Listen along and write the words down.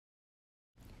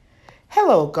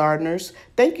Hello, gardeners.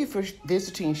 Thank you for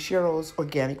visiting Cheryl's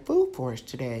Organic Food Forest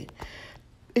today.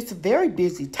 It's a very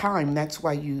busy time. That's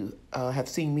why you have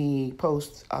seen me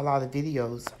post a lot of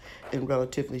videos in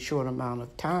relatively short amount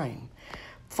of time.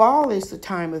 Fall is the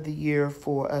time of the year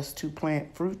for us to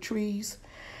plant fruit trees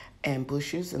and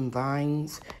bushes and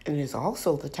vines. And it is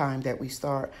also the time that we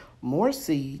start more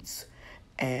seeds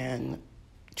and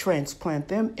transplant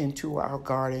them into our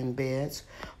garden beds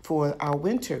for our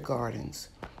winter gardens.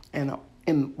 And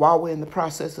while we're in the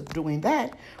process of doing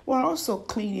that, we're also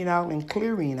cleaning out and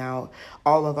clearing out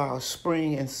all of our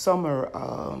spring and summer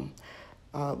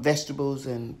vegetables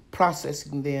and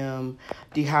processing them,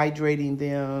 dehydrating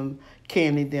them,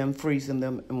 canning them, freezing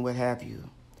them, and what have you.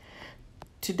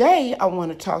 Today, I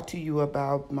want to talk to you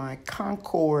about my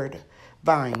Concord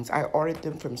vines. I ordered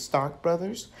them from Stark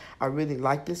Brothers. I really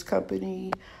like this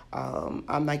company.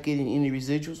 I'm not getting any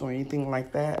residuals or anything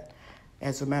like that.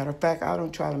 As a matter of fact, I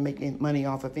don't try to make any money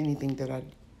off of anything that I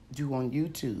do on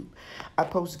YouTube. I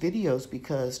post videos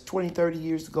because 20, 30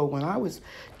 years ago when I was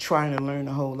trying to learn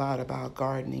a whole lot about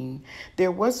gardening,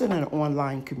 there wasn't an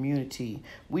online community.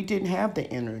 We didn't have the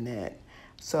internet.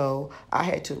 So I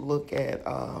had to look at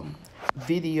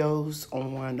videos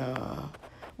on,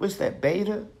 what's that,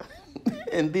 Beta?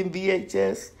 And then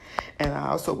VHS. And I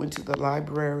also went to the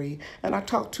library and I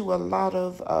talked to a lot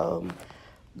of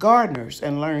gardeners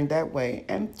and learned that way.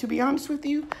 And to be honest with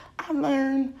you, I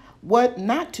learned what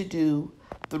not to do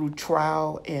through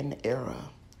trial and error.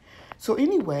 So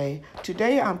anyway,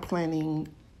 today I'm planting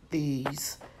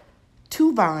these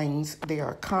two vines. They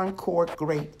are Concord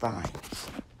grapevines.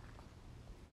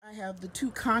 I have the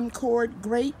two Concord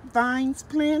grapevines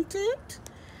planted,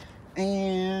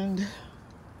 and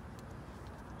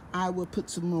I will put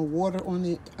some more water on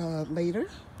it later.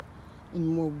 And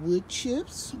more wood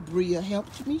chips. Bria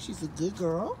helped me. She's a good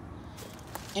girl.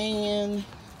 And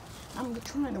I'm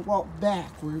trying to walk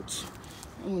backwards.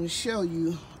 I'm going to show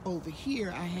you over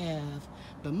here I have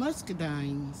the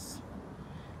muscadines.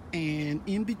 And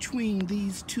in between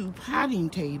these two potting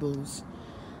tables,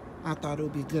 I thought it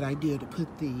would be a good idea to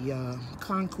put the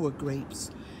Concord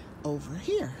grapes over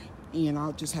here. And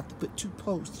I'll just have to put two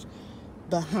posts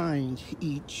behind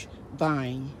each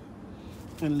vine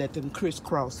and let them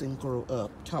crisscross and grow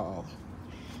up tall.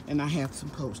 And I have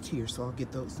some posts here, so I'll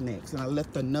get those next. And I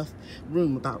left enough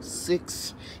room, about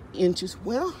 6 inches.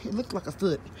 Well, it looked like a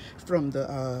foot from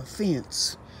the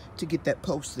fence to get that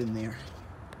post in there.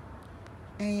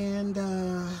 And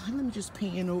let me just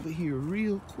pan over here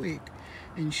real quick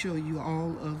and show you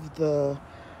all of the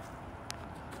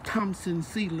Thompson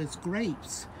seedless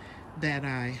grapes that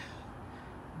I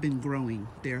been growing.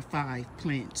 There are 5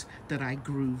 plants that I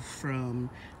grew from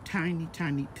tiny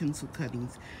pencil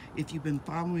cuttings. If you've been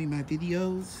following my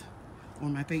videos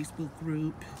on my Facebook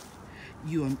group,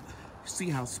 you'll see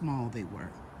how small they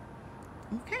were.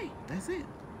 Okay, that's it.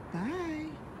 Bye.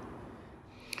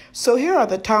 So here are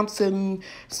the Thompson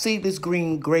seedless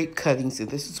green grape cuttings,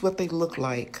 and this is what they look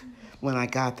like when I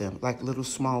got them, like little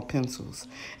small pencils.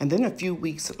 And then a few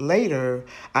weeks later,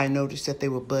 I noticed that they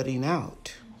were budding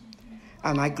out.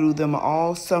 And I grew them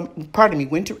all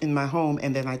winter in my home,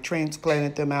 and then I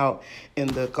transplanted them out in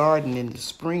the garden in the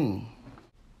spring.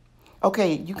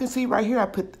 Okay, you can see right here,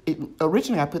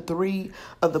 originally I put 3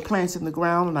 of the plants in the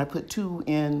ground, and I put 2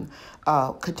 in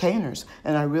containers.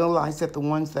 And I realized that the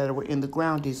ones that were in the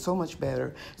ground did so much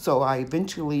better. So I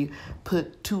eventually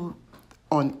put 2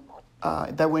 on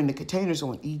that were in the containers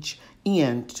on each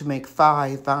end to make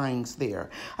 5 vines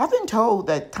there. I've been told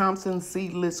that Thompson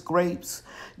seedless grapes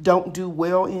don't do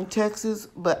well in Texas,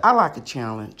 but I like a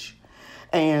challenge.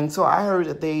 And so I heard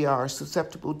that they are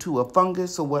susceptible to a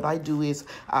fungus. So what I do is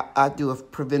I do a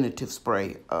preventative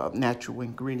spray of natural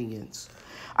ingredients.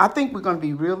 I think we're going to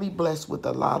be really blessed with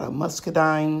a lot of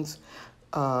muscadines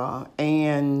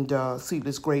and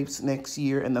seedless grapes next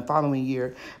year, and the following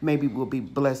year maybe we'll be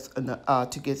blessed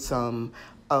to get some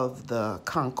of the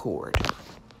Concord.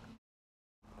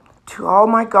 To all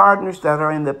my gardeners that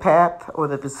are in the path or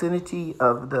the vicinity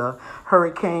of the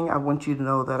hurricane, I want you to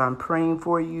know that I'm praying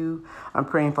for you. I'm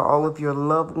praying for all of your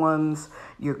loved ones,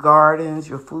 your gardens,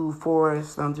 your food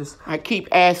forests. I keep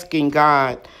asking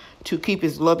God to keep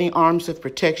his loving arms of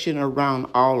protection around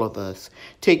all of us.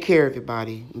 Take care,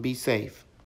 everybody, and be safe.